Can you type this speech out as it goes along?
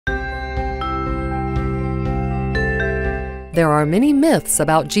there are many myths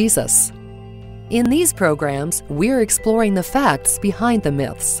about Jesus. In these programs, we're exploring the facts behind the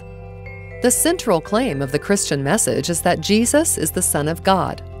myths. The central claim of the Christian message is that Jesus is the Son of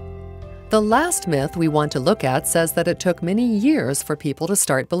God. The last myth we want to look at says that it took many years for people to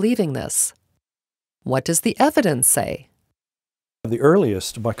start believing this. What does the evidence say? The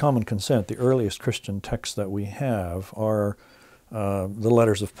earliest, by common consent, the earliest Christian texts that we have are the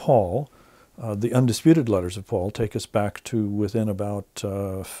letters of Paul. The undisputed letters of Paul take us back to within about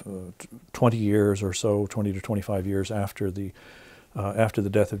 20 years or so, 20 to 25 years after the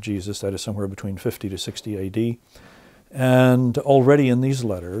death of Jesus. That is somewhere between 50 to 60 A.D. And already in these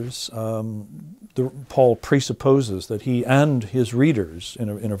letters, Paul presupposes that he and his readers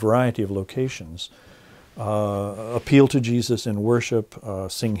in a variety of locations appeal to Jesus in worship,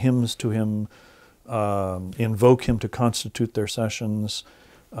 sing hymns to him, invoke him to constitute their sessions,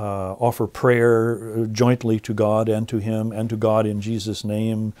 offer prayer jointly to God and to him and to God in Jesus'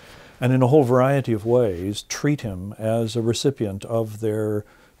 name, and in a whole variety of ways treat him as a recipient of their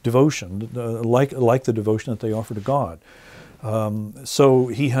devotion, like the devotion that they offer to God. So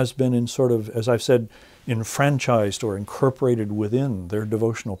he has been in sort of, as I've said, enfranchised or incorporated within their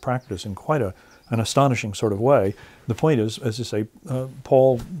devotional practice in quite an astonishing sort of way. The point is, as I say,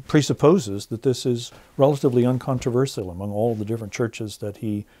 Paul presupposes that this is relatively uncontroversial among all the different churches that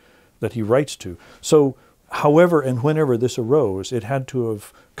he writes to. So however and whenever this arose, it had to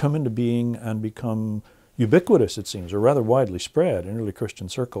have come into being and become ubiquitous, it seems, or rather widely spread in early Christian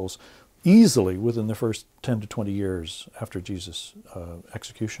circles, easily within the first 10 to 20 years after Jesus'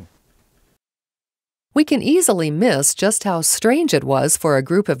 execution. We can easily miss just how strange it was for a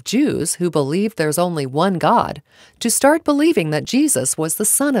group of Jews who believed there's only one God to start believing that Jesus was the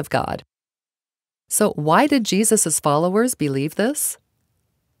Son of God. So why did Jesus' followers believe this?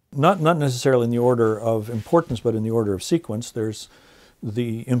 Not necessarily in the order of importance, but in the order of sequence. There's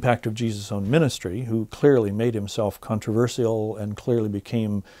the impact of Jesus' own ministry, who clearly made himself controversial and clearly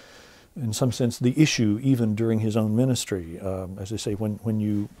became, in some sense, the issue even during his own ministry. As I say, when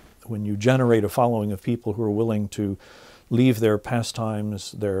you generate a following of people who are willing to leave their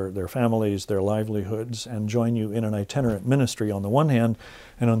pastimes, their families, their livelihoods, and join you in an itinerant ministry on the one hand,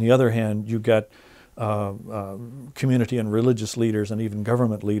 and on the other hand, you get community and religious leaders and even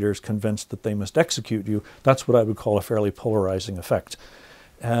government leaders convinced that they must execute you. That's what I would call a fairly polarizing effect.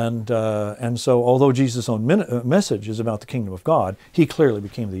 And so although Jesus' own message is about the kingdom of God, he clearly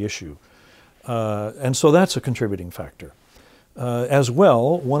became the issue. And so that's a contributing factor. As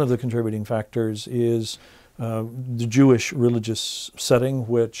well, one of the contributing factors is the Jewish religious setting,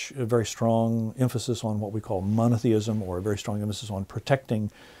 which a very strong emphasis on what we call monotheism, or a very strong emphasis on protecting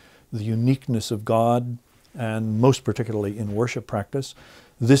the uniqueness of God, and most particularly in worship practice.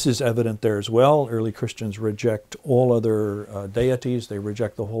 This is evident there as well. Early Christians reject all other deities. They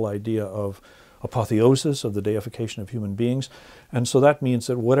reject the whole idea of apotheosis, of the deification of human beings. And so that means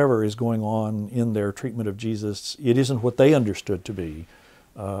that whatever is going on in their treatment of Jesus, it isn't what they understood to be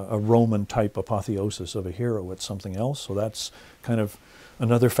a Roman type apotheosis of a hero. It's something else. So that's kind of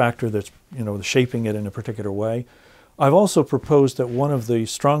another factor that's, shaping it in a particular way. I've also proposed that one of the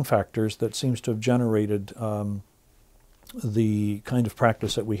strong factors that seems to have generated the kind of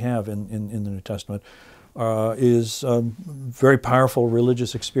practice that we have in the New Testament is very powerful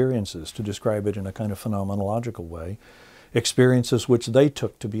religious experiences, to describe it in a kind of phenomenological way. Experiences which they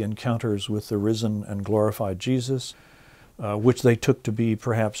took to be encounters with the risen and glorified Jesus, which they took to be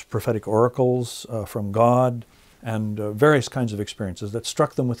perhaps prophetic oracles from God, and various kinds of experiences that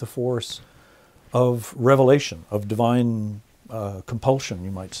struck them with the force of revelation, of divine compulsion,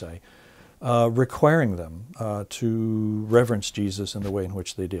 you might say, requiring them to reverence Jesus in the way in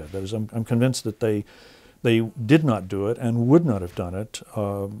which they did. That is, I'm convinced that they did not do it and would not have done it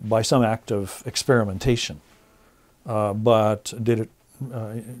by some act of experimentation, but did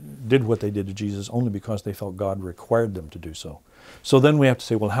what they did to Jesus only because they felt God required them to do so. So then we have to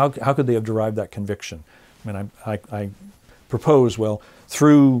say, well, how could they have derived that conviction? I mean, I propose, well,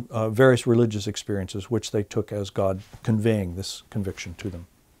 through various religious experiences which they took as God conveying this conviction to them.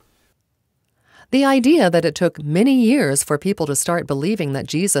 The idea that it took many years for people to start believing that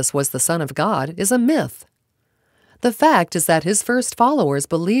Jesus was the Son of God is a myth. The fact is that his first followers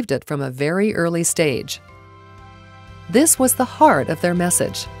believed it from a very early stage. This was the heart of their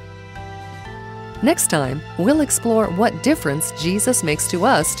message. Next time, we'll explore what difference Jesus makes to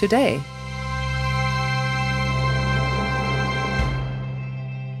us today.